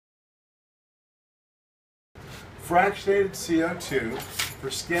fractionated CO2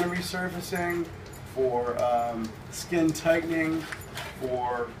 for skin resurfacing, for skin tightening,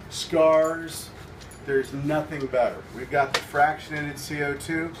 for scars. There's nothing better. We've got the fractionated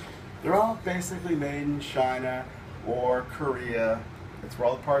CO2. They're all basically made in China or Korea. That's where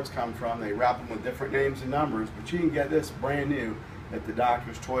all the parts come from. They wrap them with different names and numbers, but you can get this brand new at the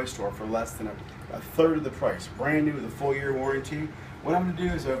doctor's toy store for less than a third of the price. Brand new with a full year warranty. What I'm going to do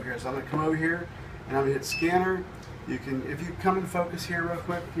is I'm going to come over here and I'm going to hit scanner. You can, if you come in focus here real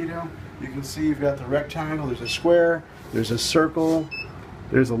quick, you can see you've got the rectangle, there's a square, there's a circle,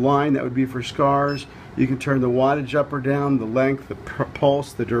 there's a line that would be for scars. You can turn the wattage up or down, the length, the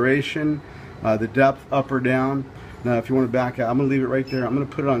pulse, the duration, the depth up or down. Now if you want to back out, I'm going to leave it right there. I'm going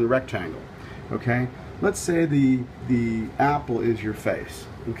to put it on the rectangle. Okay? Let's say the apple is your face.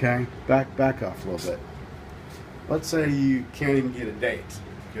 Okay? Back off a little bit. Let's say you can't even get a date.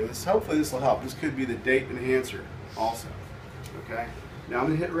 Okay, hopefully this will help. This could be the date enhancer also. Okay? Now I'm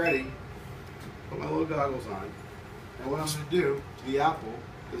going to hit ready, put my little goggles on, and what I'm going to do to the apple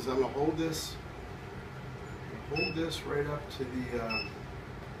is I'm going to hold this right up to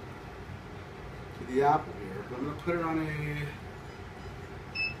the apple here. I'm going to put it on a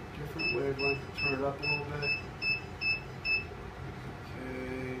different wavelength, turn it up a little bit.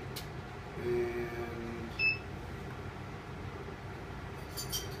 Okay, and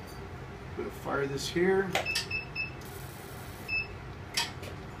I'm going to fire this here.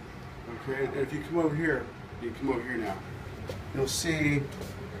 Okay, and if you come over here, now, you'll see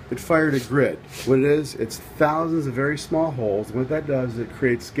it fired a grid. What it is, it's thousands of very small holes. What that does is it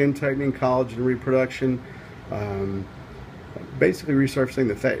creates skin tightening, collagen reproduction, basically resurfacing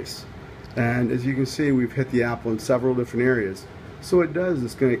the face. And as you can see, we've hit the apple in several different areas. So what it does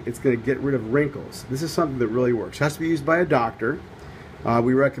is it's gonna get rid of wrinkles. This is something that really works. It has to be used by a doctor.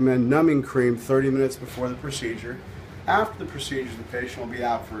 We recommend numbing cream 30 minutes before the procedure. After the procedure, the patient will be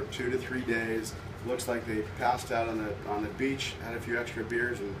out for 2 to 3 days. Looks like they passed out on the beach, had a few extra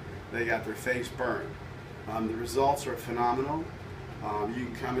beers, and they got their face burned. The results are phenomenal. You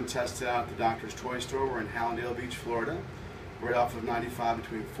can come and test it out at the doctor's toy store. We're in Hallandale Beach, Florida, right off of 95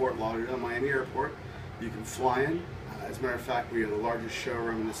 between Fort Lauderdale and Miami Airport. You can fly in. As a matter of fact, we are the largest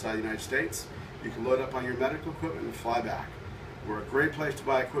showroom in this side of the United States. You can load up on your medical equipment and fly back. We're a great place to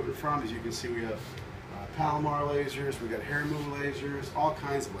buy equipment from. As you can see, we have Palomar lasers, we've got hair removal lasers, all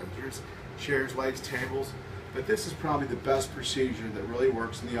kinds of lasers, chairs, lights, tables. But this is probably the best procedure that really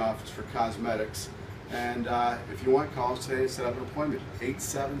works in the office for cosmetics. And if you want, call us today and set up an appointment.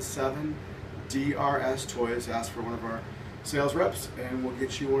 877-DRS Toys. Ask for one of our sales reps, and we'll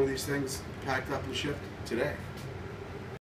get you one of these things packed up and shipped today.